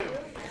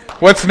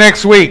What's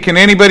next week? Can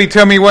anybody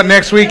tell me what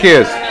next week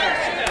is?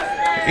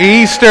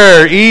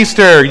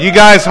 Easter. You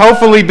guys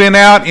hopefully been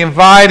out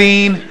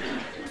inviting,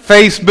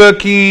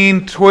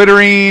 Facebooking,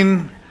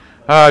 Twittering,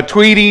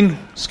 tweeting,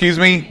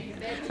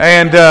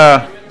 and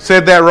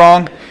said that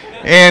wrong,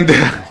 and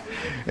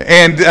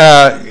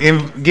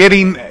in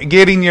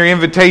getting your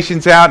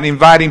invitations out and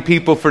inviting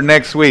people for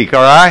next week.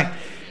 All right,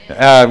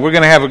 we're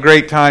going to have a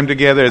great time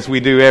together as we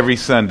do every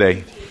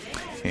Sunday.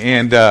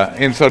 And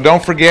so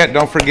don't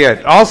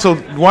forget.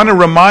 Also, want to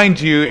remind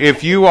you,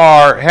 if you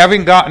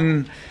haven't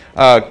gotten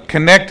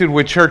connected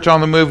with Church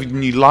on the Move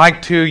and you'd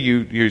like to,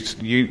 you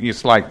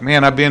it's like,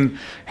 man, I've been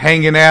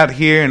hanging out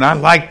here and I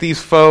like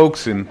these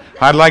folks and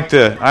I'd like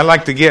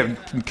to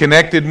get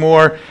connected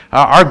more.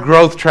 Our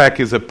growth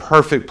track is a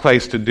perfect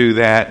place to do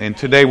that. And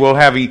today we'll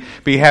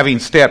be having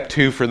step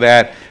 2 for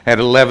that at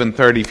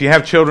 11:30. If you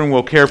have children,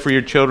 we'll care for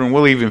your children.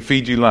 We'll even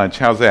feed you lunch.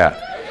 How's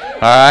that?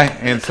 All right,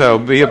 and so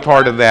be a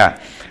part of that.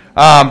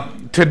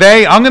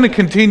 Today, I'm going to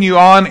continue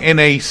on in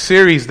a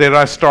series that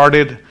I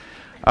started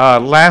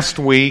last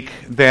week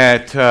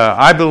that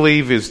I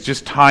believe is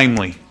just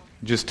timely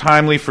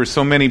for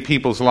so many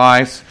people's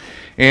lives.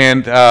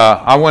 And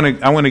I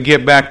want to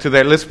get back to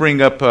that. Let's bring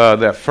up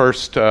that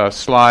first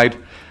slide.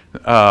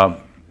 How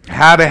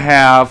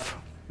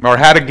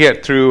to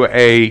get through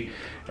a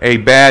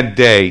bad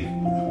day.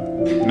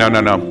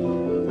 No.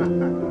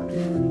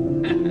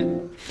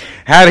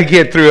 How to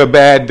get through a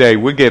bad day.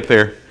 We'll get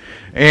there.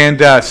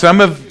 And some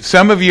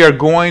of you are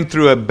going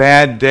through a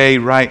bad day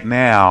right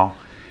now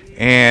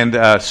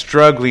and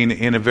struggling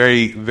in a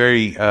very,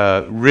 very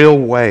real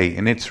way,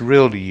 and it's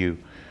real to you.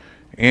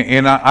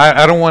 And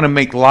I don't want to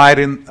make light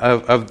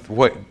of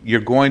what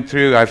you're going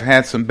through. I've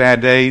had some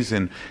bad days,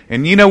 and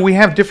you know, we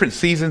have different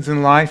seasons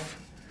in life.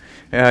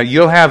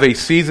 You'll have a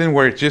season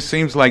where it just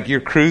seems like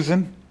you're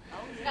cruising.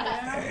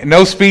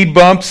 No speed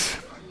bumps.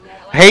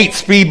 Hate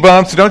speed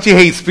bumps. Don't you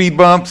hate speed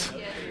bumps?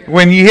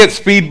 When you hit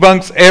speed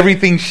bumps,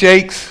 everything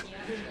shakes,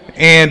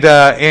 and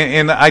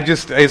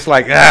it's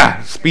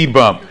like speed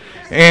bump,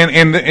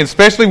 and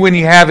especially when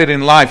you have it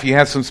in life, you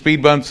have some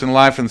speed bumps in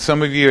life, and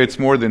some of you it's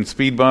more than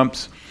speed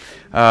bumps.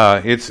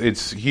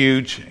 It's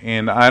huge,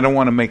 and I don't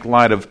want to make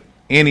light of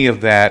any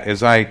of that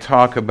as I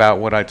talk about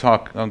what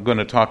I'm going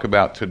to talk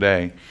about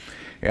today.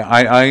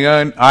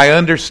 I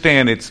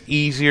understand it's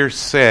easier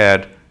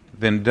said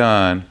than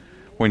done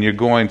when you're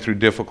going through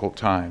difficult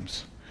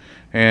times.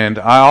 And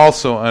I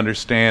also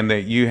understand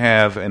that you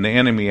have an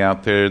enemy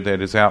out there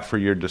that is out for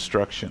your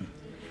destruction.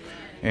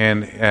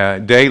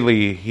 And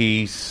daily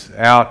he's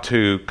out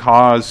to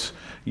cause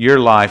your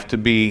life to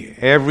be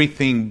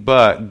everything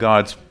but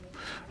God's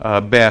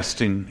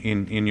best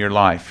in your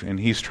life. And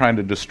he's trying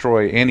to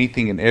destroy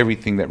anything and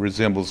everything that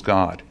resembles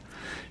God.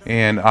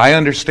 And I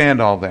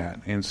understand all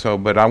that. And so,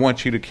 but I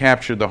want you to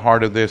capture the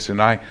heart of this.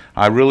 And I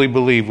really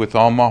believe with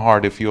all my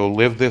heart, if you'll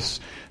live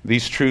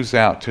these truths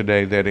out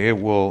today, that it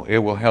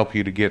will help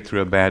you to get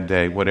through a bad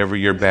day, whatever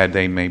your bad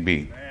day may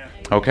be.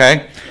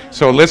 Okay?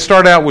 So let's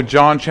start out with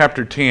John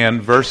chapter 10,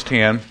 verse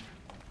 10.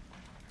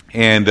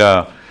 And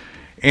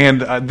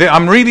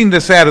I'm reading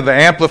this out of the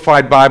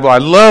Amplified Bible. I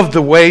love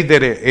the way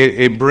that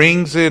it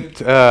brings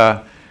it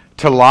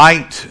to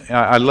light.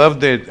 I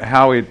love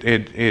how it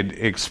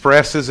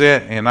expresses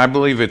it, and I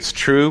believe it's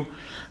true,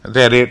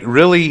 that it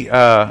really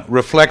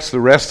reflects the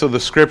rest of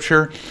the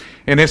Scripture.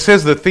 And it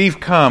says the thief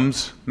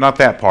comes, not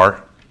that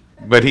part,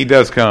 but he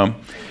does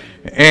come.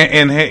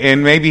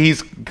 And maybe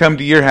he's come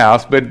to your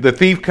house, but the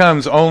thief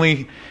comes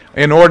only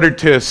in order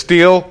to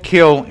steal,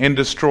 kill, and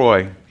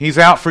destroy. He's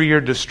out for your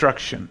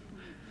destruction.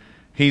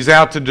 He's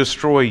out to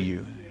destroy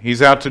you.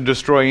 He's out to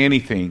destroy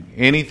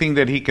anything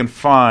that he can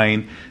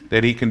find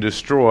that he can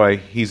destroy.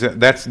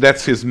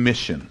 That's his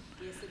mission.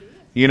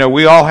 You know,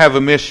 we all have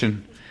a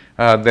mission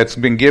that's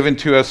been given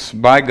to us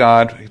by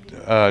God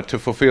to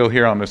fulfill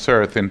here on this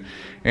earth,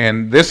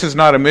 and this is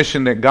not a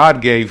mission that God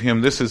gave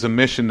him. This is a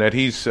mission that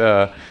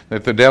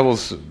that the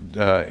devil's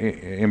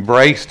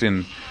embraced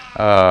and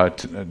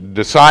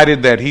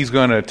decided that he's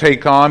going to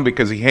take on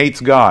because he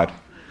hates God.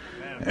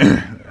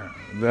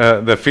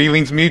 The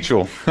feeling's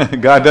mutual.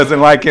 God doesn't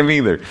like him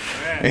either.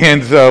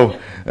 And so,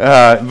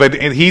 but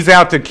he's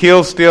out to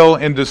kill, steal,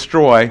 and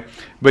destroy.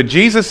 But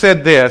Jesus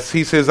said this.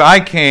 He says, I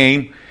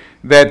came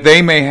that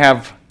they may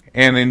have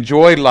and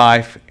enjoy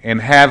life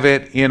and have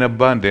it in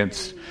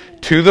abundance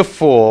to the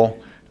full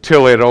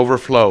till it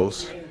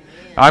overflows.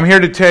 I'm here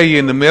to tell you,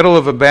 in the middle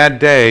of a bad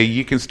day,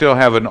 you can still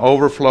have an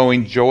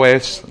overflowing,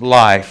 joyous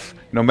life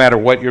no matter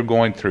what you're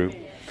going through.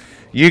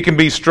 You can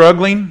be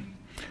struggling.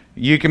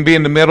 You can be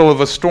in the middle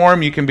of a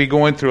storm. You can be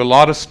going through a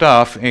lot of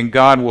stuff, and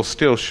God will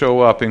still show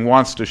up and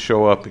wants to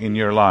show up in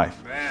your life.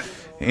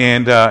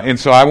 And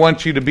so I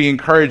want you to be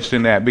encouraged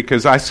in that,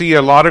 because I see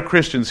a lot of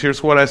Christians.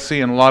 Here's what I see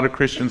in a lot of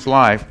Christians'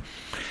 life.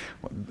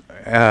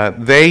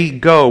 They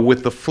go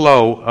with the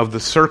flow of the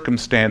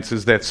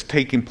circumstances that's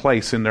taking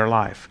place in their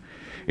life.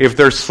 If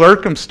their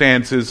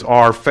circumstances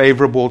are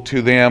favorable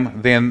to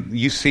them, then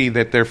you see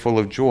that they're full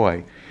of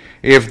joy.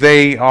 If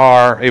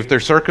their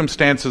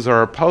circumstances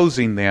are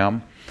opposing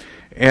them,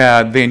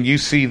 then you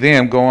see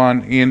them go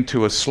on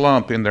into a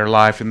slump in their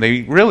life, and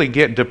they really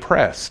get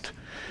depressed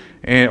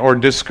or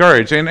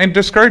discouraged. And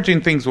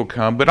discouraging things will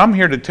come, but I'm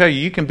here to tell you,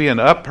 you can be an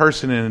up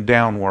person in a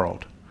down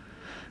world.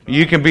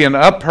 You can be an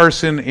up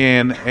person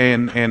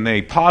in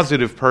a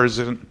positive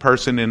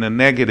person in a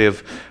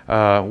negative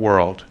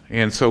world.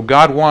 And so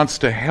God wants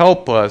to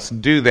help us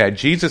do that.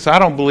 Jesus, I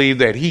don't believe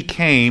that He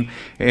came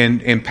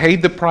and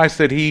paid the price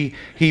that He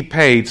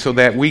paid so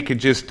that we could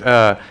just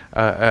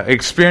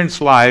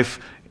experience life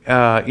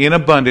in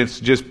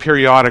abundance just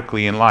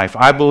periodically in life.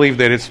 I believe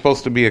that it's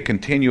supposed to be a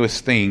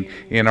continuous thing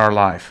in our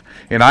life.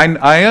 And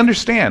I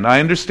understand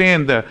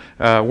the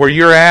where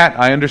you're at.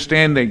 I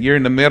understand that you're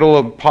in the middle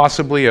of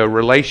possibly a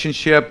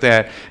relationship,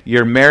 that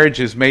your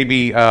marriage is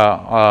maybe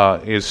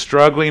is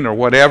struggling or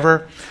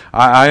whatever.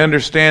 I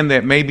understand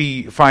that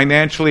maybe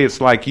financially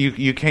it's like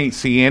you can't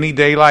see any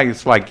daylight.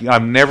 It's like,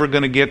 I'm never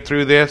going to get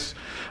through this.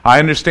 I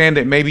understand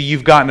that maybe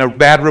you've gotten a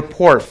bad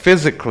report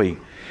physically,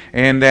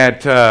 and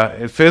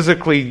that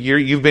physically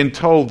you've been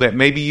told that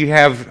maybe you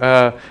have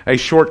a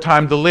short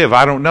time to live.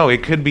 I don't know.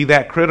 It could be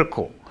that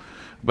critical.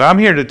 But I'm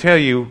here to tell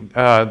you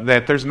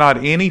that there's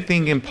not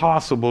anything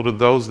impossible to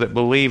those that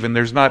believe, and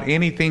there's not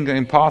anything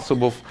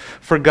impossible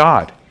for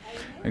God.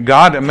 And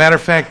God, a matter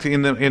of fact,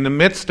 in the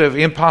midst of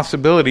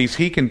impossibilities,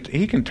 He can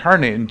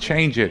turn it and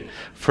change it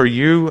for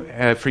you,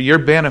 for your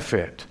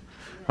benefit.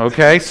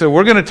 Okay, so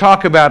we're going to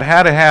talk about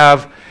how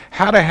to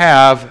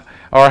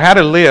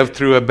live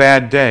through a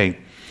bad day.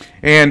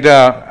 And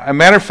a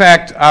matter of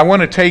fact, I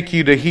want to take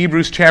you to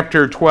Hebrews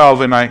chapter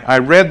 12, and I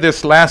read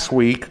this last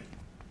week.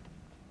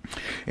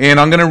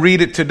 And I'm going to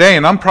read it today,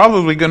 and I'm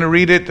probably going to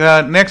read it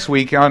next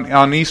week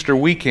on Easter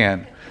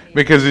weekend,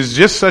 because it's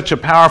just such a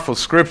powerful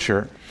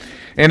scripture.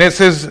 And it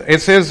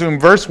says in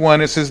verse 1,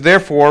 it says,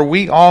 "Therefore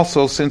we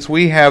also, since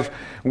we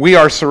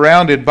are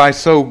surrounded by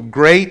so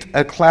great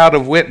a cloud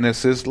of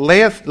witnesses,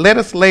 let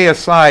us lay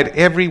aside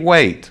every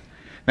weight."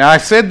 Now, I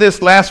said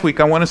this last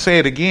week, I want to say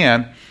it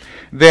again,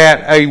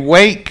 that a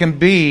weight can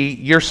be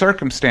your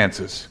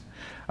circumstances.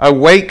 A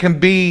weight can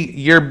be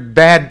your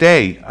bad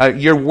day.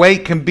 Your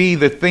weight can be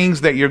the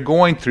things that you're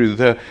going through,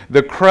 the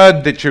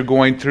crud that you're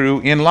going through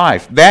in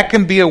life. That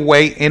can be a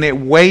weight, and it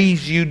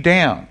weighs you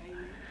down.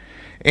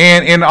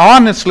 And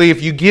honestly,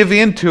 if you give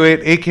into it,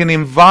 it can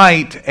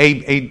invite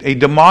a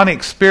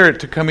demonic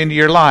spirit to come into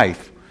your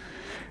life.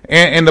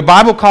 And the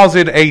Bible calls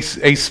it a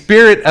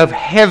spirit of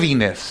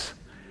heaviness.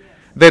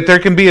 That there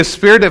can be a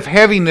spirit of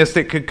heaviness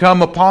that could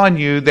come upon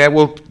you that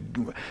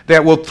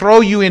will throw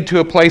you into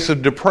a place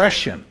of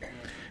depression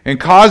and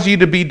cause you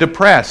to be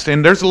depressed.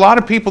 And there's a lot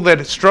of people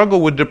that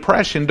struggle with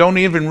depression, don't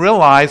even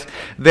realize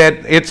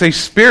that it's a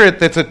spirit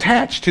that's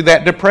attached to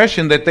that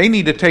depression that they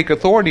need to take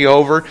authority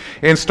over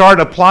and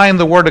start applying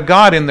the Word of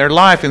God in their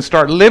life and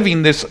start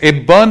living this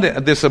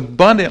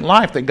abundant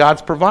life that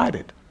God's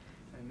provided.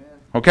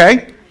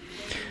 Okay?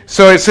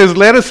 So it says,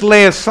 let us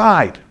lay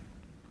aside.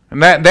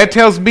 And that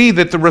tells me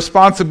that the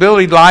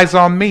responsibility lies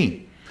on me.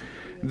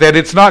 That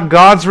it's not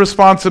God's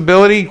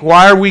responsibility.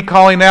 Why are we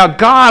calling out,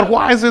 God,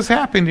 why is this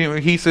happening to you?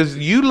 He says,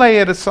 you lay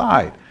it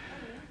aside.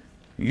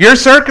 Your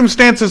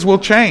circumstances will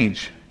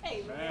change.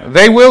 Amen.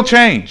 They will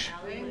change.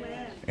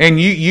 Amen. And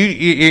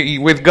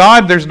you with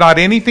God, there's not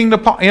anything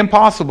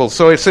impossible.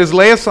 So it says,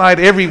 lay aside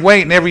every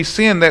weight and every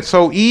sin that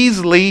so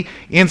easily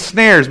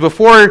ensnares.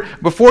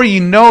 Before you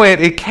know it,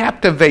 it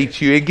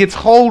captivates you. It gets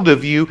hold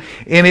of you,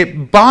 and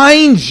it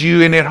binds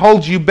you, and it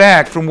holds you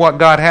back from what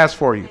God has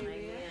for you.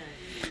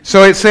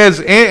 So it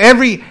says,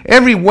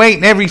 every weight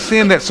and every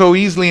sin that so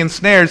easily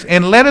ensnares,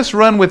 and let us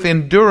run with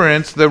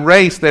endurance the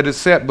race that is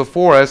set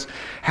before us.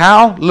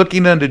 How?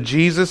 Looking unto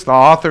Jesus, the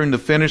author and the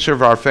finisher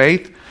of our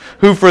faith,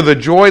 who for the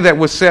joy that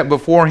was set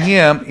before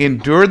Him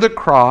endured the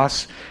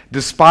cross,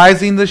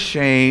 despising the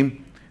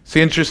shame. It's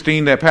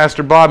interesting that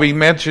Pastor Bobby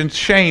mentioned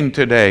shame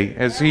today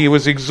as he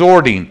was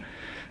exhorting.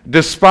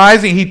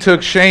 Despising, He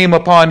took shame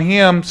upon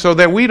Him so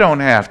that we don't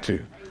have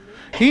to.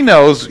 He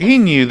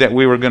knew that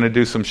we were going to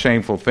do some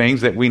shameful things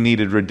that we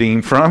needed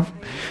redeemed from.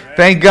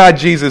 Thank God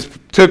Jesus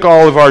took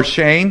all of our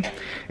shame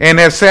and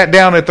has sat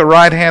down at the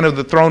right hand of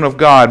the throne of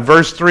God.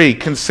 Verse 3,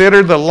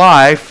 consider the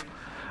life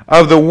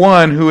of the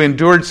one who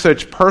endured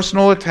such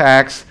personal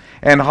attacks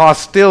and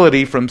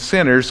hostility from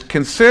sinners.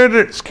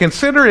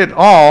 Consider it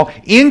all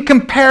in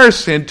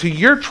comparison to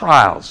your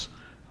trials,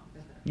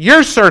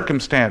 your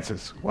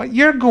circumstances, what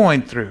you're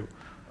going through,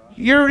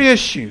 your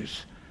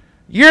issues,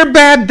 your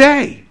bad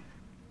day.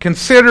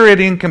 Consider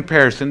it in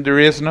comparison. There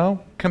is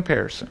no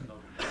comparison.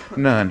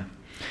 None.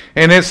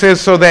 And it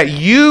says, so that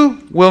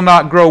you will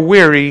not grow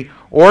weary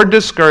or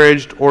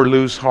discouraged or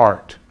lose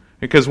heart.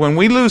 Because when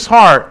we lose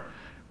heart,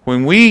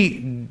 when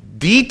we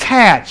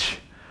detach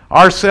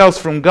ourselves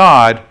from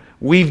God,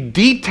 we've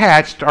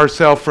detached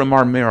ourselves from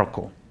our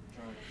miracle.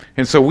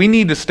 And so we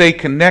need to stay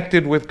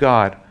connected with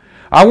God.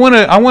 I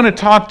want to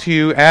talk to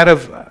you out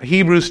of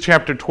Hebrews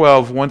chapter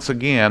 12 once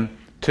again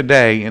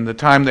today in the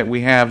time that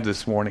we have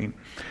this morning,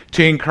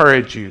 to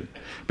encourage you.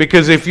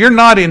 Because if you're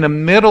not in the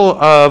middle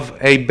of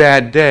a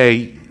bad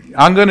day,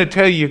 I'm going to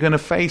tell you, you're going to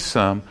face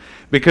some.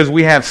 Because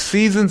we have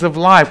seasons of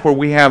life where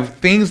we have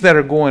things that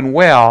are going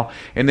well,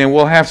 and then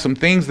we'll have some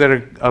things that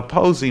are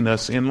opposing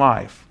us in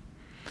life.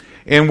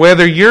 And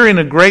whether you're in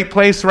a great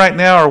place right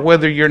now or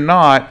whether you're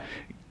not,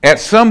 at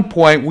some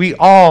point we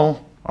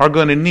all are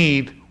going to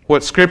need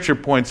what Scripture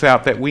points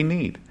out that we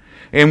need.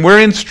 And we're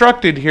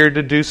instructed here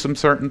to do some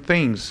certain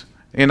things.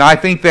 And I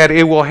think that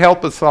it will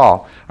help us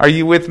all. Are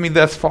you with me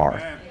thus far?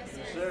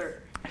 Yes,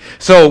 sir.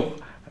 So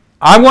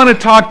I want to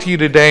talk to you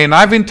today, and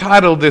I've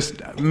entitled this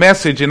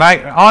message, and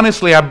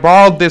I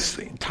borrowed this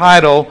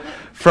title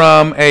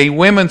from a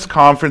women's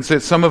conference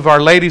that some of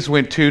our ladies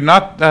went to.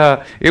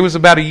 It was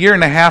about a year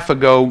and a half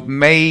ago,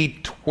 May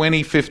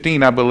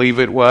 2015, I believe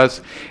it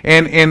was.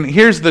 And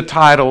here's the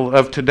title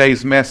of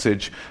today's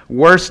message: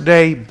 Worst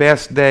Day,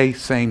 Best Day,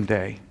 Same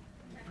Day.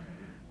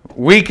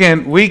 We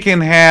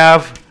can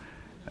have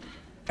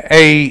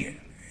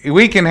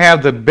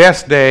the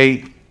best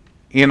day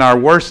in our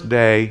worst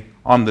day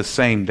on the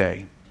same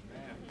day.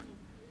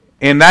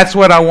 And that's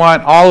what I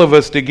want all of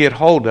us to get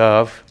hold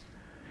of,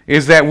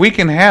 is that we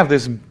can have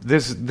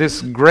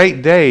this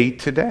great day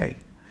today.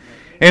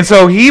 And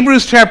so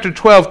Hebrews chapter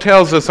 12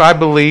 tells us, I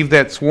believe,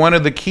 that's one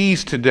of the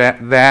keys to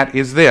that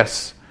is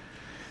this.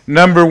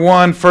 Number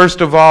one,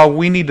 first of all,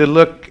 we need to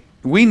look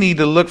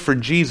for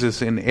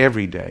Jesus in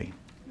every day.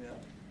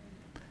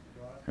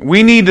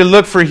 We need to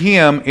look for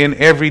Him in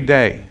every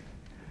day.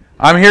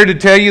 I'm here to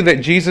tell you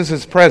that Jesus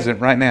is present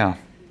right now.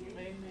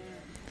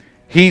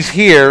 He's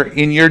here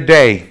in your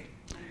day.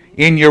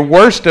 In your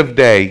worst of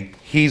day,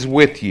 He's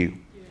with you.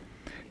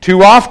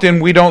 Too often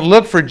we don't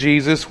look for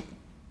Jesus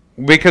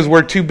because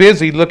we're too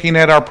busy looking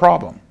at our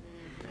problem.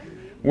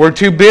 We're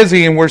too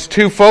busy and we're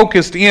too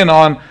focused in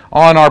on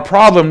our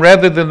problem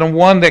rather than the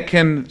one that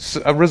can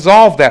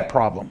resolve that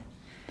problem.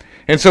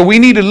 And so we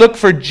need to look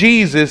for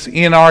Jesus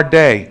in our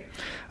day.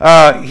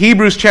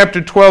 Hebrews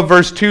chapter 12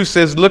 verse 2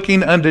 says,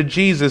 looking unto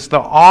Jesus, the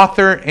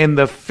author and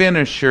the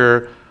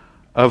finisher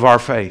of our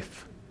faith.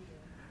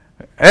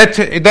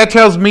 That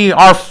tells me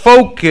our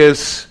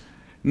focus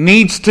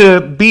needs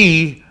to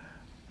be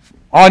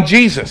on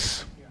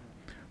Jesus.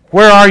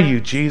 Where are you,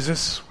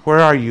 Jesus? Where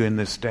are you in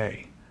this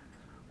day?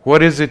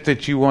 What is it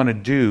that you want to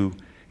do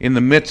in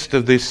the midst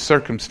of these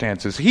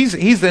circumstances?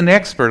 He's an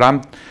expert.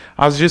 I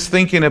was just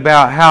thinking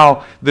about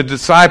how the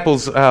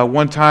disciples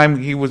one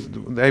time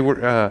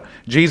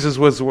Jesus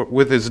was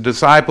with his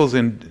disciples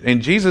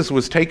and Jesus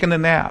was taking a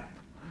nap.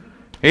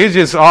 He was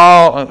just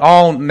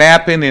all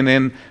napping, and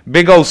then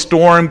big old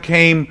storm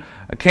came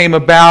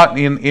about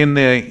in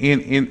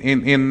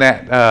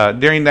that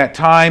during that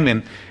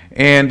time,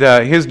 and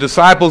his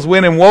disciples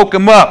went and woke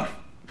him up.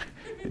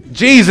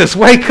 Jesus,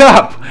 wake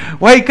up!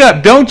 Wake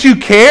up! Don't you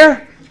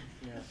care?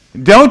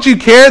 Don't you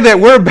care that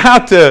we're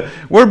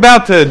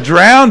about to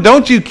drown?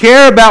 Don't you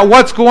care about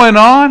what's going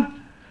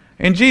on?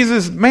 And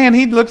Jesus, man,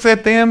 He looks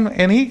at them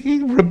and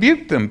he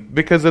rebuked them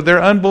because of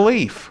their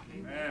unbelief.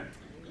 Amen.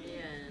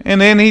 And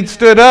then He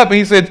stood up and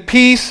He said,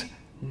 "Peace,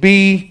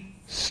 be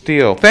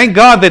still." Thank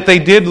God that they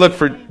did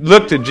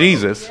look to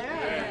Jesus.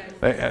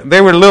 They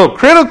were a little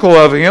critical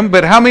of Him,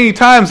 but how many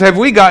times have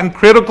we gotten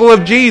critical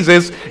of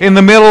Jesus in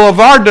the middle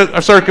of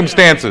our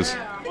circumstances?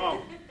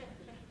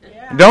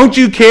 Don't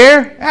you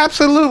care?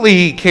 Absolutely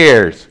He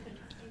cares.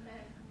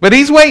 But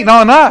He's waiting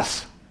on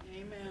us.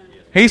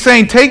 He's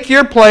saying, take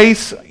your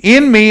place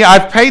in me.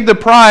 I've paid the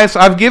price.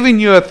 I've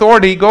given you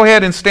authority. Go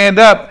ahead and stand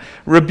up.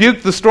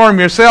 Rebuke the storm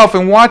yourself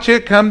and watch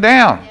it come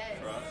down.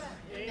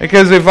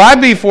 Because if I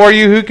be for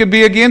you, who could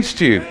be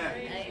against you?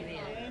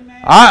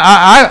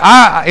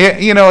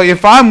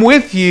 If I'm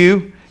with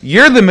you,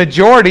 you're the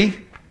majority.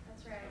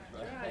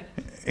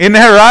 Isn't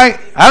that right?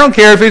 I don't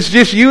care if it's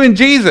just you and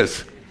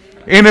Jesus.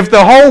 And if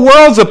the whole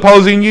world's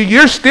opposing you,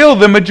 you're still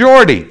the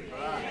majority.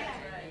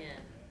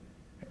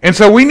 And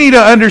so we need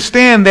to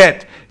understand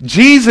that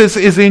Jesus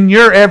is in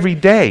your every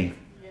day.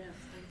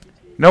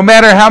 No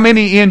matter how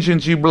many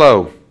engines you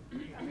blow.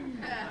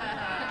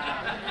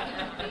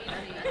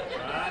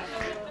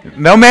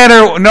 No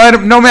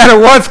matter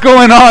what's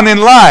going on in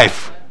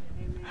life.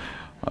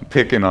 I'm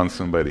picking on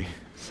somebody.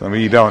 Some of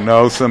you don't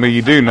know, some of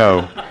you do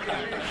know.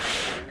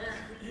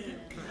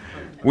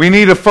 We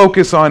need to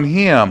focus on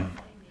Him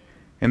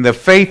and the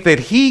faith that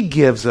He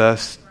gives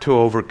us to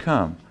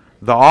overcome.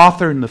 The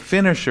author and the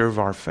finisher of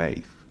our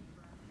faith.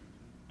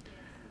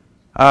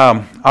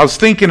 I was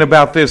thinking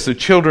about this, the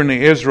children of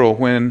Israel,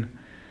 when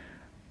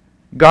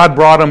God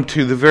brought them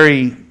to the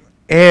very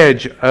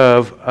edge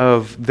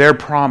of their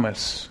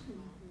promise.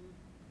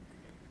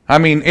 I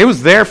mean, it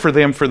was there for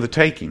them for the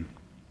taking.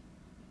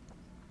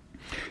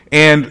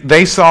 And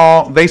they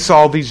saw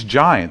these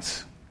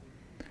giants.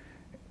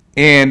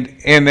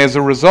 And as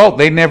a result,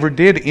 they never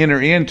did enter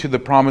into the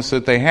promise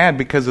that they had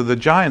because of the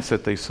giants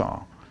that they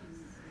saw.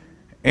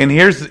 And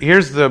here's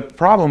the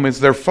problem, is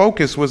their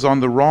focus was on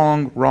the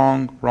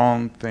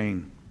wrong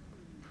thing.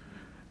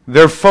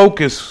 Their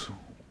focus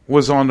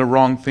was on the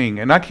wrong thing.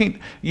 And I can't,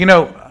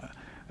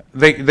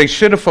 they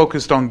should have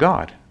focused on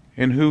God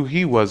and who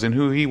He was and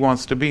who He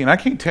wants to be. And I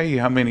can't tell you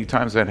how many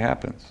times that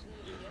happens.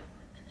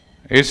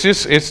 It's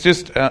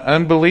just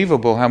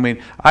unbelievable. I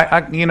mean,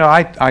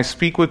 I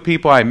speak with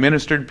people, I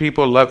minister to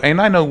people,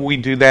 and I know we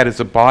do that as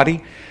a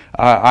body.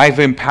 I've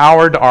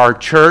empowered our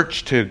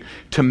church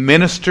to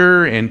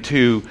minister and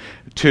to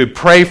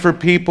pray for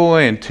people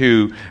and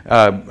to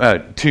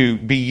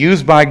be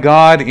used by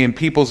God in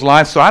people's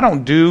lives. So I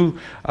don't do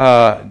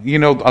a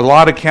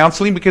lot of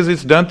counseling because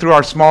it's done through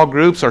our small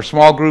groups, our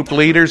small group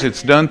leaders.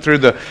 It's done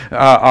through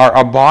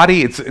our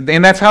body.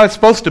 And that's how it's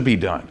supposed to be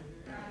done.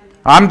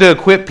 I'm to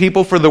equip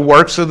people for the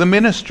works of the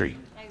ministry.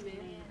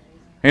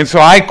 And so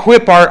I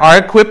equip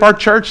our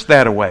church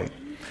that way.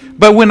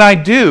 But when I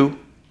do,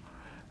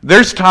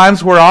 there's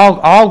times where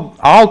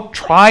I'll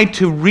try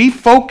to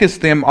refocus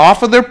them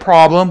off of their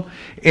problem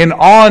and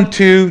on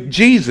to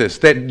Jesus,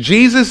 that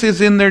Jesus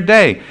is in their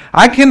day.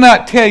 I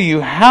cannot tell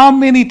you how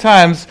many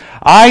times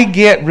I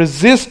get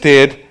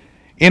resisted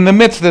in the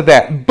midst of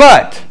that.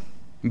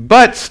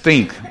 But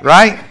stink,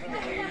 right?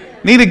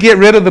 Need to get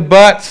rid of the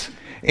buts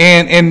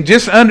and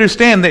just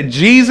understand that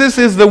Jesus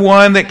is the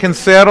one that can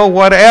settle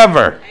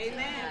whatever.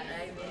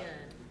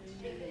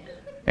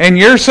 And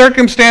your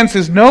circumstance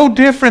is no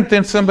different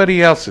than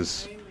somebody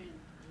else's.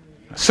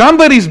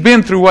 Somebody's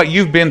been through what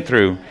you've been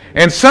through.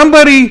 And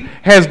somebody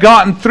has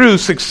gotten through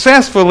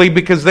successfully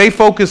because they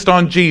focused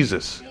on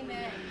Jesus.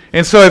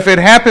 And so if it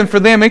happened for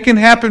them, it can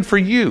happen for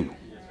you.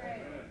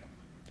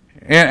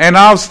 And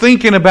I was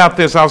thinking about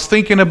this. I was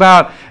thinking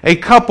about a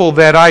couple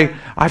that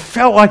I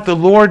felt like the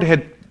Lord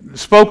had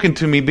spoken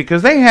to me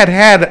because they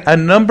had a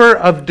number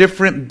of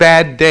different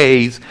bad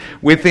days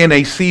within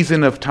a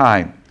season of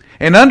time.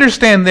 And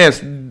understand this,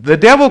 the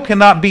devil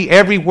cannot be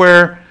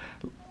everywhere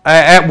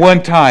at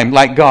one time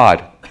like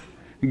God.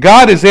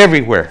 God is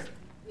everywhere.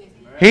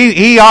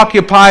 He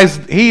occupies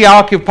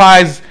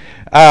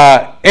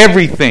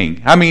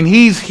everything. I mean,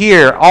 he's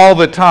here all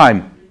the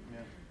time.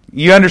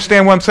 You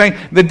understand what I'm saying?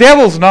 The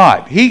devil's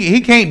not.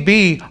 He can't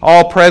be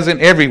all present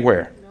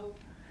everywhere.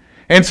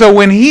 And so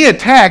when he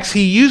attacks,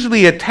 he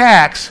usually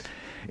attacks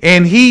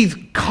and he's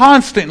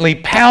constantly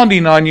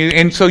pounding on you.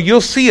 And so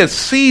you'll see a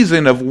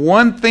season of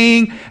one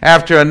thing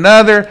after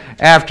another,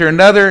 after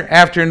another,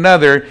 after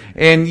another.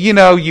 And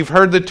you've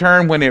heard the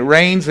term, when it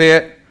rains,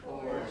 it.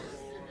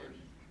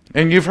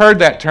 And you've heard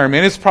that term.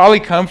 And it's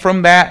probably come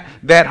from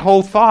that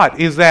whole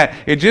thought, is that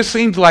it just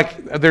seems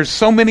like there's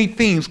so many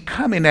things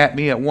coming at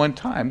me at one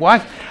time.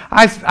 Well,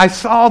 I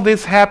saw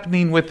this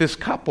happening with this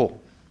couple.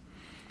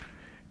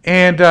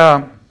 And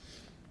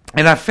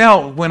I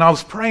felt, when I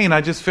was praying,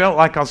 I just felt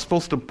like I was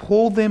supposed to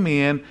pull them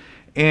in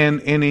and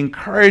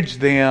encourage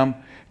them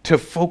to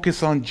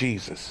focus on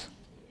Jesus.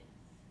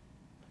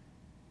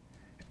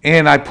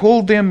 And I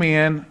pulled them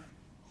in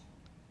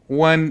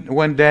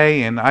one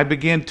day, and I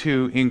began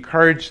to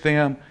encourage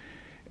them.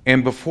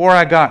 And before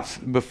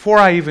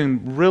I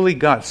even really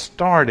got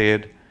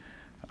started,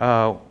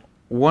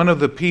 one of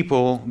the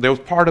people that was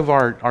part of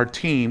our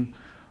team,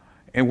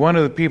 and one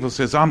of the people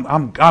says,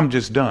 "I'm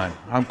just done.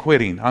 I'm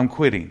quitting. I'm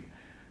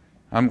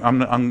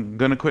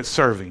going to quit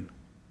serving."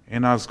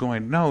 And I was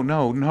going,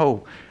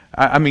 no.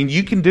 I mean,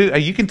 you can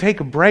take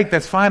a break.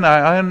 That's fine.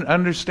 I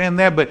understand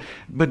that, but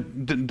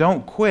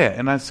don't quit.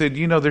 And I said,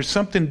 there's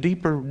something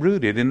deeper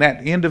rooted. And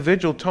that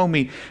individual told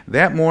me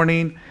that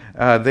morning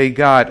they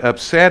got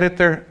upset at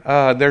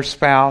their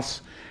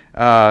spouse.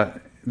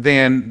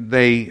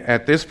 Then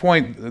at this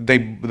point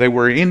they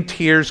were in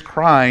tears,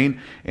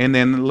 crying, and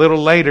then a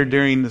little later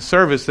during the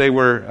service they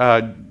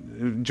were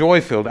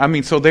joy-filled. I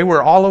mean, so they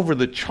were all over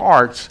the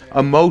charts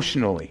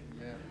emotionally.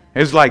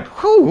 It's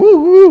like,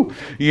 whoo.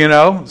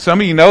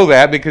 Some of you know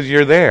that because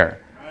you're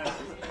there.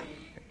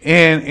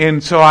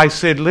 And so I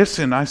said,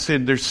 listen,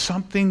 there's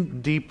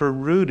something deeper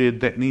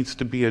rooted that needs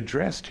to be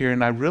addressed here,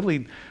 and I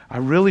really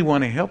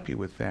want to help you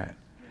with that.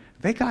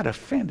 They got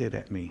offended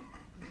at me.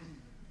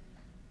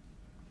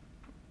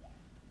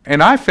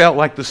 And I felt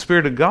like the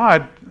Spirit of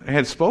God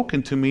had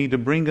spoken to me to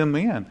bring them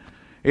in.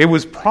 It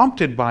was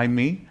prompted by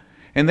me.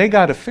 And they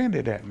got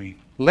offended at me,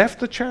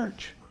 left the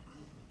church.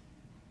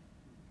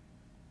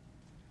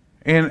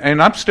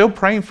 And I'm still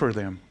praying for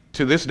them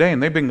to this day,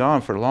 and they've been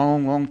gone for a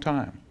long, long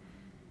time.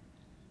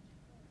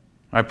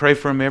 I pray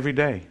for them every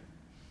day.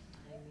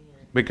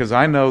 Because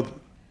I know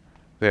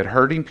that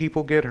hurting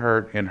people get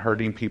hurt and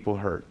hurting people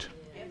hurt.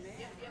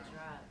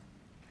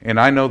 And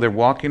I know they're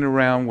walking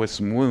around with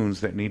some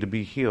wounds that need to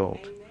be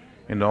healed.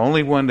 And the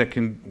only one that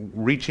can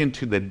reach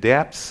into the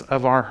depths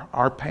of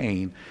our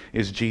pain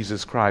is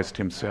Jesus Christ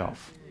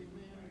himself.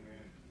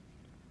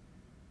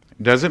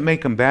 Doesn't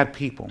make them bad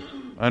people.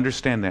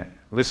 Understand that.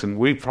 Listen,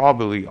 we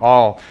probably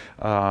all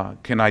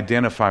can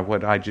identify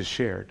what I just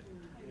shared.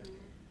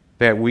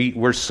 That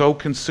we're so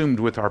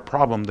consumed with our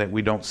problem that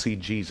we don't see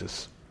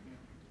Jesus.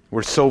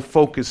 We're so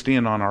focused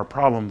in on our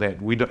problem that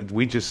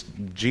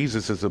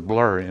Jesus is a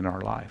blur in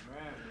our life.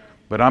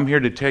 But I'm here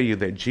to tell you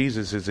that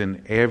Jesus is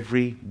in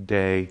every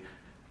day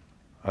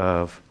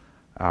of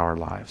our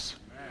lives.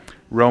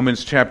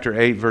 Romans chapter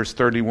 8, verse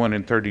 31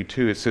 and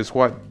 32, it says,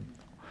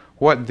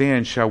 What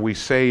then shall we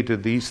say to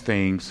these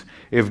things?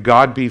 If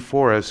God be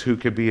for us, who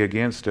could be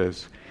against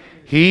us?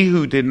 He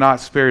who did not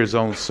spare his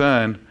own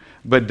son,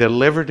 but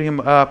delivered him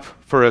up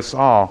for us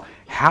all,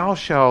 how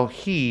shall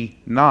he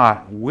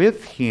not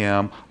with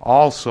him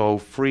also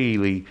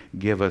freely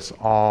give us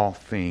all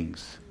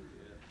things?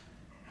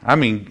 I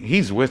mean,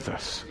 he's with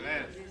us.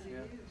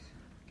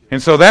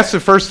 And so that's the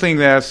first thing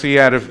that I see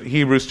out of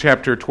Hebrews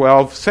chapter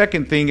 12.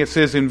 Second thing, it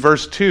says in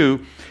verse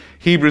 2,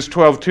 Hebrews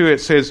 12:2, it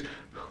says,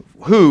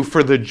 who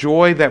for the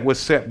joy that was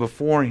set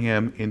before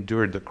him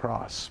endured the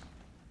cross.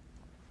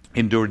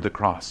 Endured the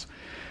cross.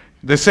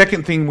 The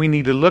second thing we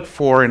need to look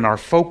for in our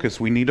focus,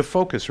 we need to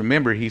focus.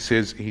 Remember, he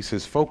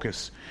says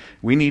focus.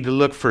 We need to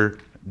look for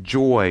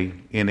joy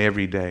in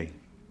every day.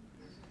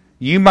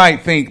 You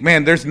might think,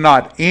 man, there's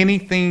not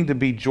anything to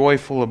be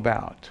joyful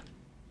about.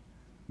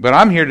 But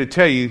I'm here to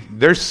tell you,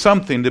 there's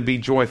something to be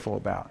joyful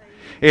about.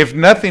 If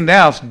nothing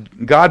else,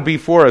 God be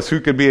for us, who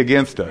could be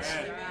against us?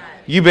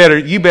 You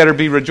better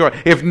be rejoiced.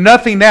 If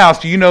nothing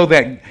else, you know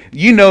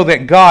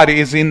that God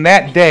is in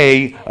that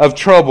day of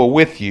trouble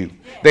with you.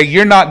 That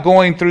you're not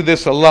going through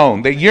this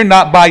alone. That you're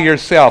not by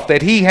yourself.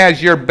 That He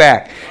has your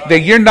back. That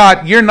you're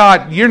not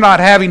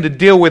having to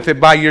deal with it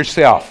by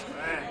yourself.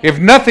 If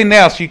nothing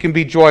else, you can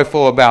be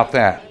joyful about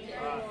that.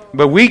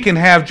 But we can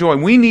have joy.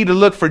 We need to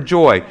look for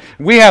joy.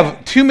 We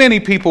have too many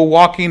people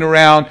walking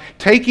around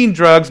taking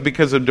drugs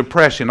because of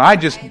depression.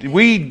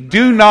 We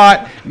do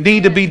not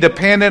need to be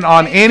dependent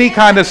on any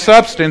kind of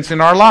substance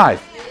in our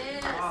life.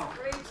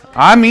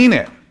 I mean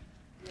it.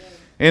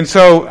 And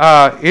so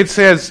it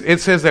says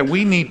that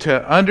we need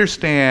to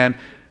understand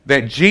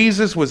that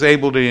Jesus was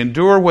able to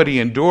endure what He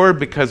endured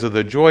because of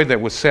the joy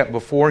that was set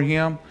before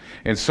Him,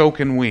 and so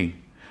can we.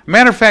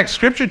 Matter of fact,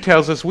 Scripture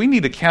tells us we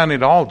need to count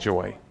it all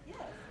joy.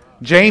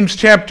 James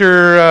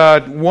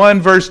chapter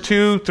 1, verse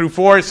 2 through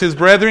 4, it says,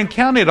 brethren,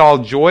 count it all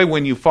joy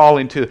when you fall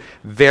into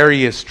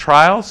various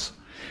trials.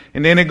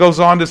 And then it goes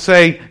on to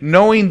say,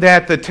 knowing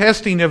that the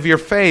testing of your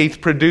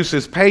faith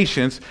produces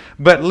patience,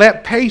 but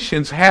let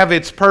patience have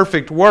its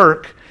perfect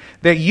work,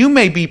 that you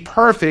may be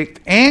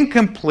perfect and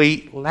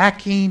complete,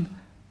 lacking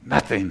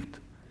nothing.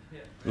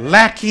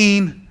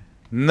 Lacking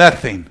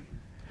nothing.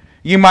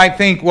 You might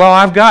think, well,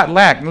 I've got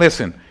lack.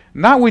 Listen,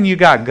 not when you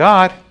got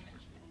God.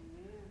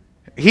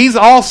 He's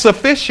all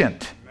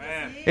sufficient.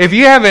 Amen. If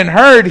you haven't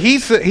heard,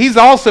 He's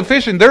all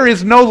sufficient. There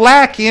is no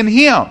lack in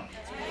Him.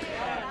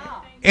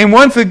 And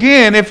once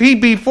again, if He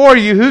be for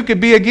you, who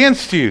could be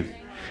against you?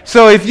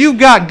 So if you've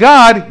got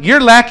God, you're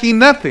lacking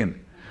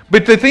nothing.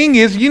 But the thing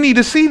is, you need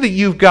to see that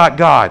you've got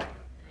God.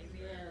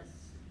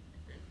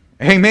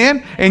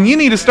 Amen? And you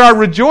need to start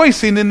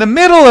rejoicing in the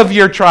middle of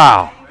your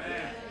trial.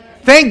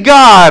 Thank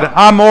God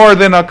I'm more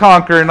than a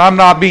conqueror and I'm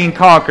not being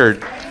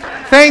conquered.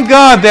 Thank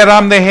God that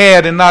I'm the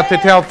head and not the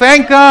tail.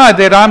 Thank God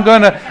that I'm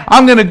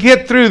gonna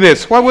get through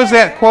this. What was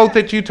that quote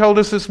that you told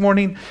us this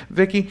morning,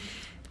 Vicki?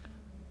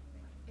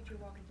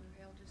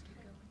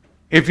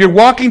 If you're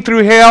walking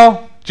through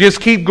hell, just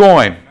keep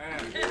going.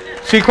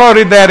 She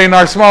quoted that in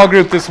our small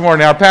group this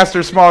morning, our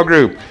pastor's small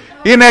group.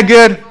 Isn't that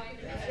good?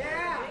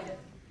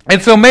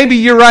 And so maybe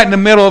you're right in the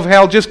middle of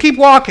hell. Just keep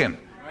walking.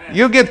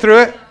 You'll get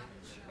through it.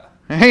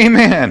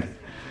 Amen.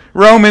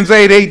 Romans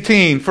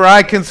 8:18, for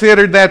I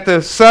consider that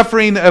the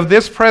suffering of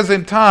this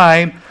present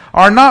time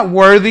are not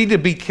worthy to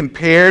be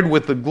compared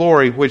with the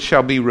glory which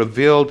shall be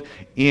revealed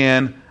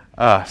in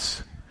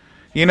us.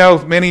 You know,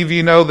 many of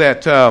you know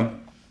that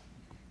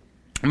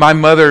my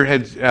mother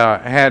had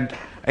had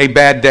a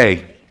bad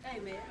day.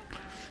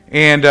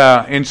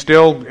 And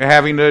still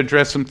having to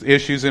address some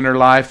issues in her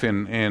life.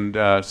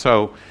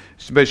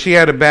 But she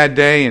had a bad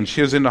day, and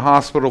she was in the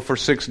hospital for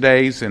 6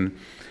 days, and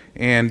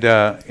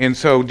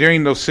so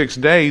during those 6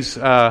 days,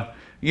 I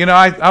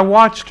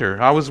watched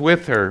her. I was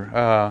with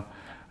her,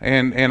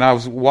 and I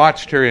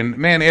watched her. And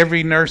man,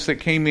 every nurse that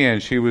came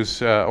in, she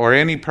was, or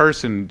any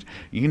person,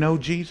 you know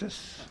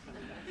Jesus?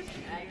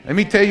 Let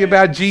me tell you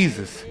about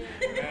Jesus.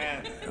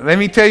 Let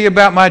me tell you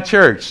about my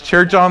church,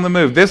 Church on the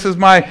Move. This is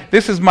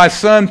my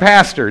son,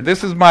 pastor.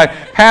 This is my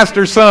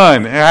pastor's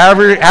son.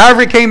 However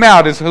it came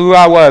out is who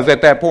I was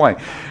at that point.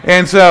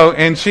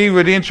 And she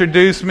would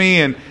introduce me,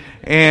 and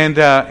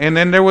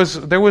then there was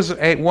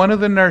one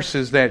of the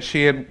nurses that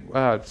she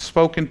had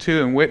spoken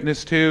to and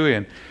witnessed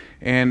to,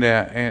 and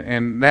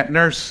that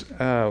nurse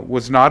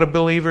was not a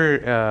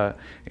believer,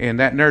 and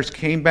that nurse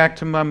came back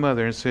to my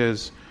mother and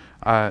says,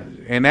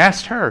 and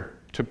asked her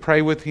to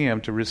pray with him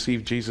to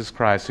receive Jesus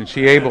Christ, and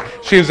she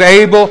was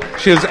able to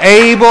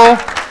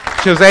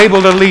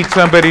lead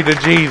somebody to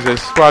Jesus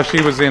while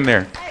she was in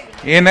there.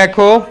 Isn't that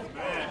cool?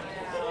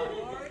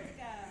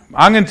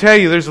 I'm going to tell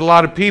you, there's a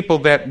lot of people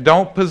that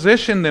don't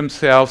position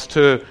themselves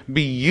to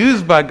be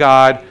used by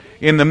God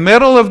in the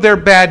middle of their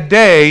bad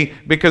day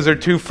because they're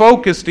too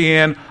focused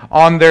in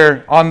on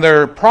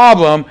their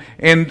problem,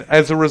 and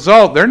as a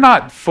result, they're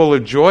not full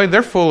of joy.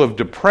 They're full of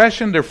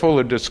depression. They're full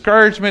of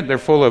discouragement. They're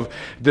full of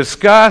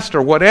disgust,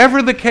 or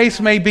whatever the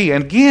case may be.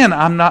 And again,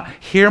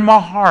 hear my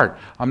heart.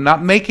 I'm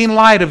not making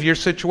light of your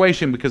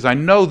situation, because I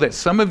know that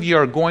some of you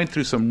are going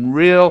through some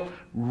real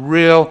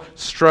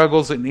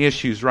struggles and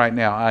issues right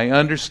now. I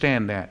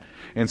understand that.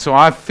 And so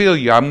I feel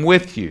you. I'm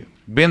with you.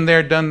 Been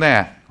there, done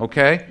that.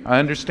 Okay? I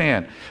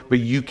understand. But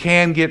you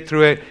can get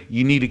through it.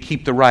 You need to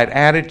keep the right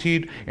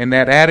attitude, and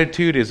that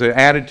attitude is an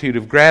attitude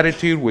of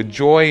gratitude with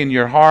joy in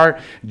your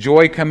heart,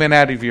 joy coming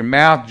out of your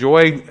mouth,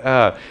 joy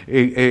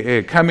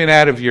coming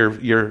out of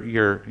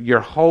your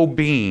whole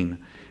being.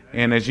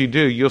 And as you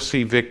do, you'll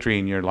see victory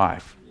in your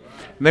life.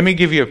 Let me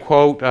give you a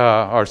quote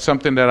or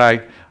something that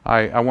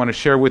I want to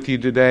share with you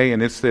today,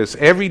 and it's this: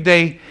 every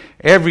day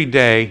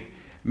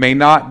may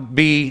not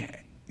be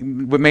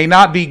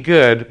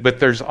good, but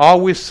there's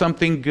always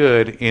something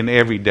good in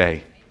every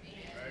day.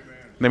 Amen.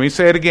 Let me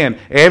say it again.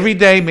 Every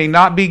day may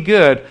not be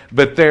good,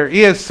 but there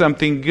is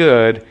something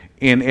good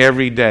in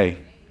every day.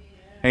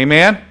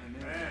 Amen?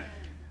 Amen.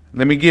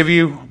 Let me give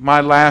you my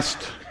last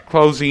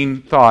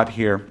closing thought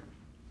here.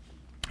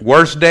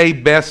 Worst day,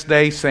 best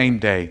day, same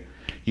day.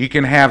 You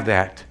can have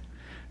that.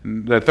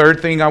 The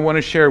third thing I want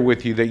to share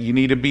with you that you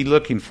need to be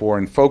looking for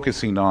and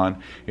focusing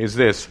on is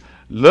this: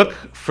 look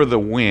for the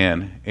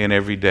win in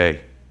every day.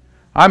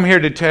 I'm here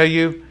to tell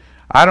you,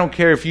 I don't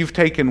care if you've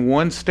taken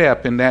one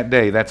step in that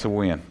day, that's a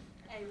win.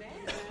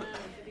 Amen.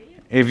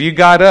 If you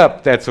got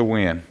up, that's a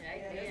win.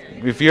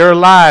 Amen. If you're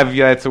alive,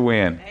 that's a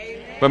win.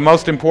 Amen. But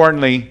most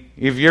importantly,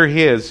 if you're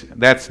His,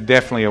 that's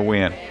definitely a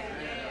win. Amen.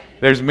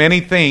 There's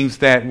many things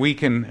that we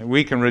can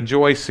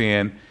rejoice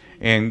in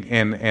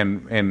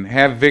and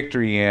have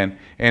victory in.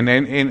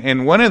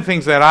 And one of the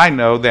things that I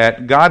know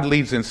that God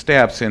leads in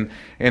steps, and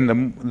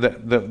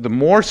the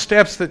more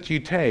steps that you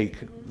take,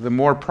 the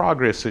more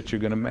progress that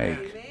you're going to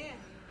make.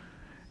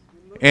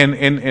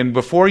 And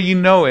before you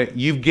know it,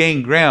 you've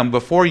gained ground.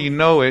 Before you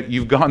know it,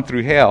 you've gone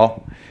through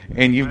hell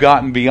and you've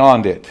gotten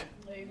beyond it.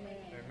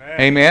 Amen.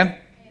 Amen?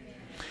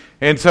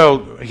 And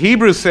so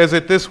Hebrews says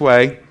it this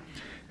way.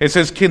 It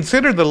says,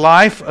 consider the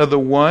life of the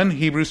one,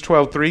 Hebrews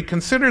 12:3,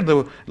 consider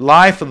the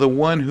life of the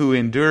one who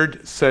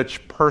endured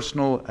such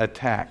personal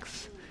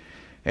attacks.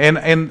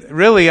 And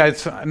really,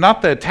 it's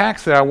not the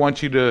attacks that I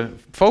want you to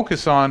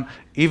focus on,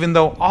 even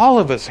though all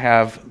of us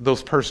have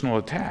those personal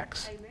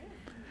attacks. Amen.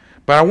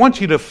 But I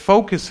want you to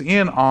focus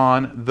in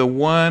on the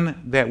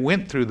one that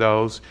went through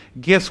those.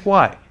 Guess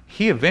what?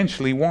 He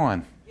eventually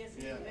won. Yes,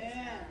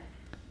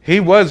 he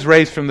was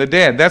raised from the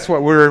dead. That's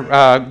what we're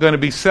going to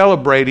be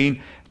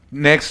celebrating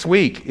next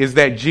week, is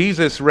that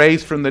Jesus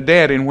raised from the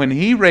dead. And when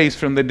He raised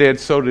from the dead,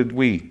 so did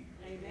we.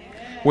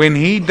 Amen. When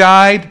He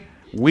died,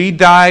 we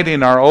died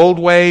in our old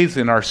ways,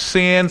 in our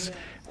sins.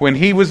 When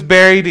He was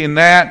buried in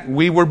that,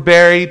 we were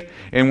buried.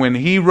 And when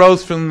He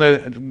rose from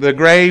the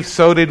grave,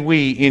 so did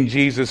we in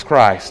Jesus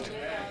Christ.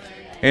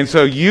 And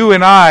so you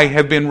and I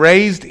have been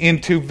raised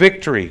into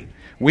victory.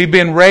 We've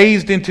been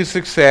raised into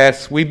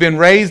success. We've been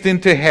raised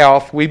into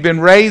health. We've been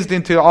raised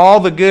into all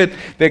the good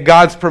that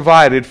God's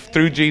provided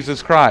through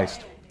Jesus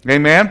Christ.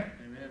 Amen? Amen.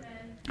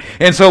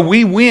 And so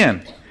we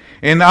win.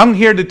 And I'm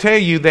here to tell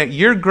you that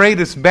your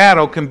greatest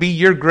battle can be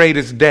your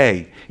greatest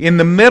day. In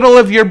the middle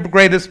of your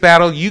greatest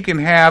battle, it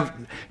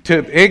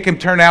can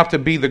turn out to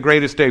be the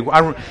greatest day.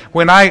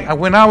 When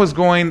I was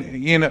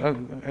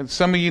going,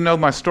 some of you know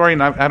my story,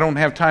 and I don't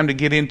have time to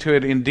get into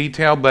it in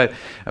detail, but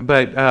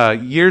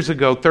years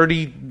ago,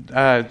 30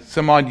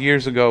 some odd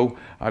years ago,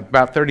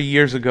 about 30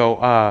 years ago,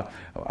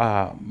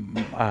 I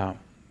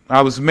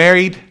was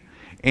married.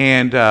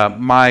 And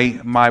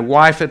my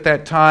wife at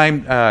that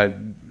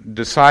time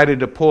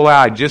decided to pull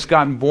out. I'd just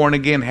gotten born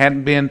again,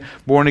 hadn't been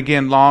born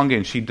again long,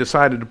 and she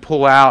decided to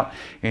pull out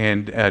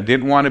and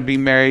didn't want to be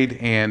married.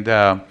 And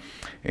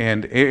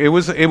it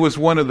was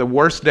one of the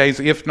worst days,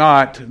 if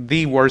not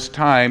the worst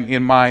time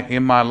in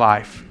my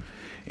life.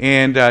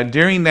 And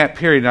during that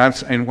period,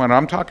 and what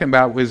I'm talking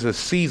about was a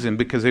season,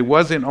 because it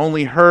wasn't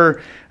only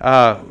her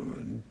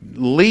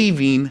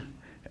leaving.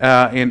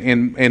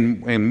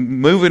 And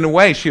moving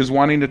away, she was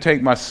wanting to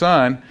take my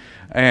son,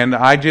 and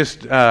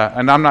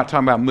and I'm not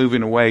talking about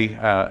moving away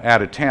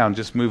out of town,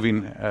 just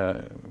moving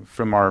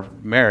from our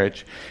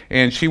marriage.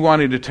 And she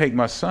wanted to take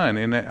my son,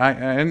 and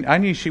I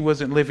knew she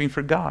wasn't living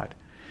for God,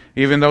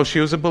 even though she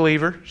was a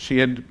believer. She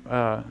had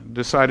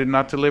decided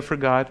not to live for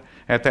God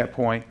at that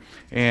point,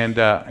 and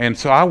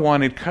so I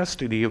wanted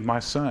custody of my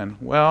son.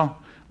 Well,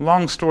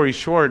 long story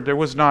short, there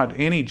was not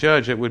any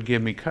judge that would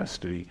give me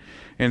custody.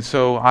 And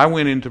so I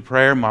went into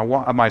prayer,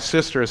 my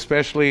sister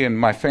especially, and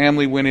my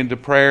family went into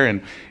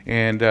prayer,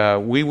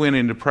 and we went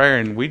into prayer,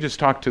 and we just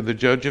talked to the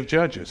Judge of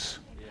Judges.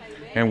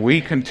 And we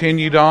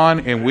continued on,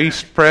 and we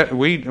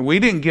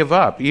didn't give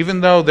up. Even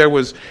though there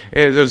was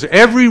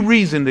every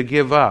reason to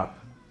give up,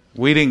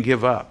 we didn't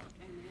give up.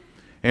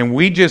 And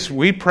we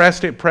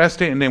pressed it,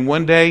 and then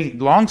one day,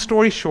 long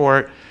story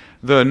short,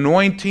 the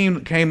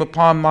anointing came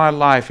upon my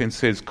life and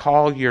says,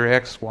 call your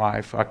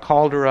ex-wife. I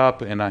called her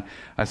up and I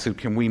said,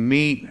 can we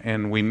meet?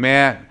 And we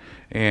met,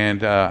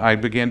 and I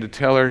began to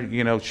tell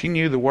her, she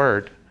knew the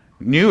Word.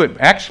 Knew it.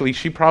 Actually,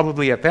 she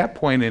probably at that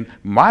point in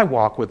my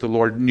walk with the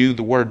Lord knew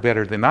the Word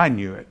better than I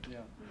knew it. Yeah.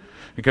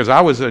 because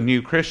I was a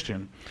new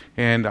Christian.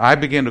 And I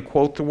began to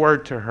quote the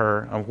word to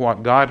her of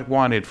what God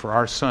wanted for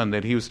our son,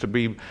 that he was to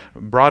be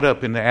brought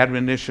up in the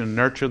admonition and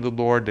nurture of the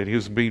Lord, that he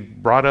was to be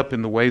brought up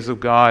in the ways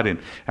of God. And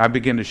I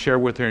began to share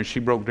with her, and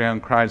she broke down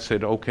and cried and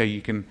said, okay,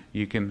 you can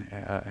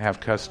have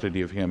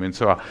custody of him. And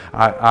so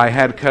I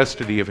had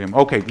custody of him.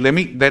 Okay,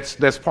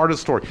 that's part of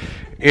the story.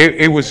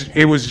 It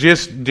was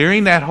just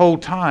during that whole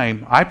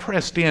time, I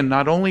pressed in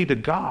not only to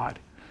God,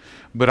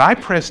 but I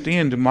pressed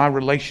into my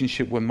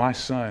relationship with my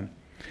son.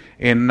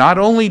 And not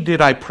only did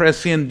I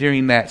press in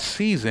during that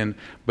season,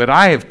 but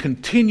I have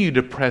continued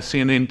to press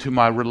in into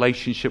my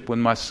relationship with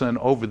my son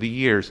over the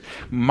years.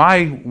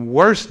 My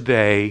worst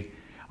day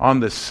on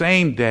the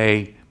same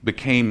day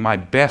became my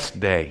best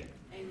day.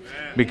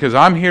 Amen. Because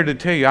I'm here to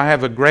tell you, I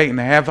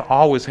have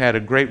always had a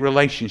great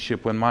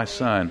relationship with my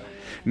son.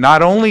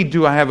 Not only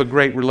do I have a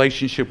great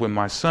relationship with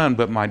my son,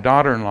 but my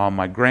daughter-in-law,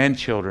 my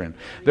grandchildren.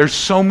 There's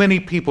so many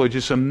people. It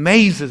just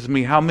amazes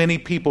me how many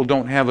people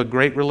don't have a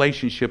great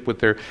relationship with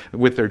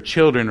their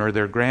children or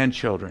their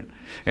grandchildren.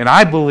 And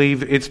I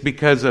believe it's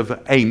because of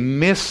a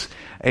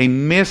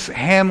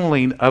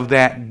mishandling of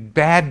that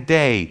bad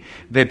day,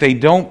 that they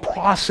don't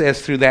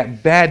process through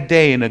that bad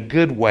day in a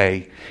good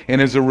way.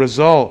 And as a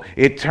result,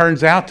 it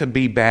turns out to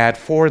be bad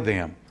for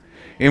them.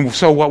 And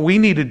so what we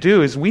need to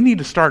do is we need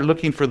to start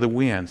looking for the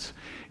wins.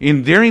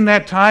 And during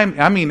that time,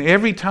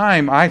 every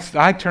time I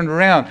turned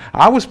around,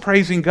 I was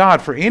praising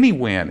God for any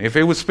win. If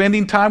it was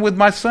spending time with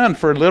my son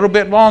for a little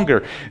bit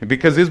longer,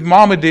 because his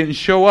mama didn't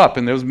show up,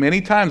 and there was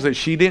many times that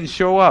she didn't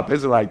show up.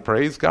 It's like,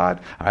 praise God,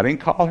 I didn't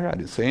call her, I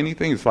didn't say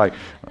anything. It's like,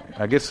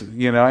 I guess,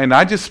 and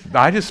I just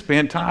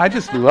spent time. I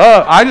just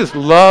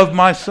love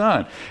my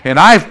son, and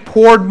I've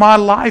poured my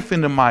life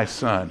into my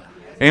son.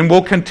 And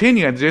we'll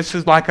continue. This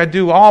is like I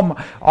do all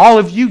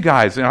of you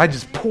guys. And I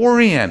just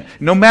pour in,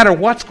 no matter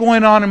what's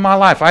going on in my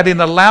life. I did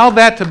not allow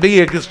that to be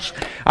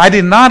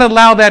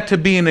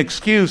an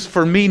excuse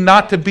for me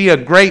not to be a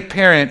great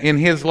parent in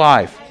his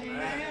life.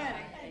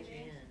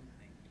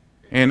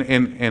 And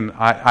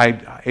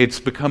it's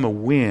become a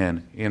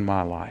win in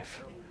my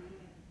life.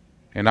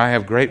 And I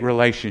have great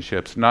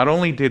relationships. Not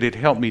only did it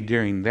help me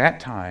during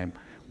that time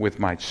with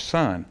my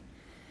son,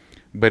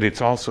 but it's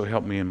also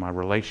helped me in my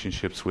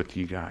relationships with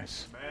you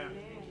guys.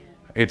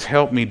 It's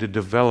helped me to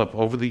develop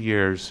over the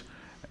years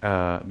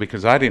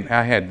because I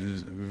had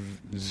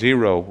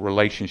zero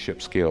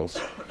relationship skills.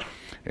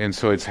 And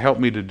so it's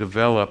helped me to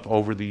develop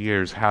over the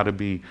years how to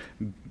be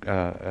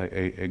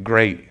a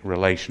great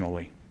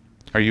relationally.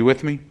 Are you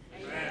with me?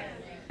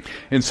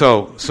 And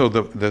so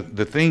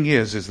the thing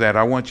is that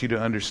I want you to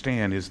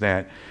understand is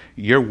that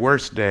your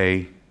worst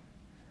day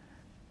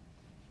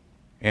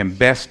and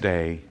best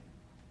day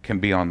can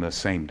be on the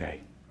same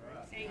day.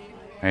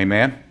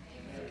 Amen?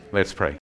 Let's pray.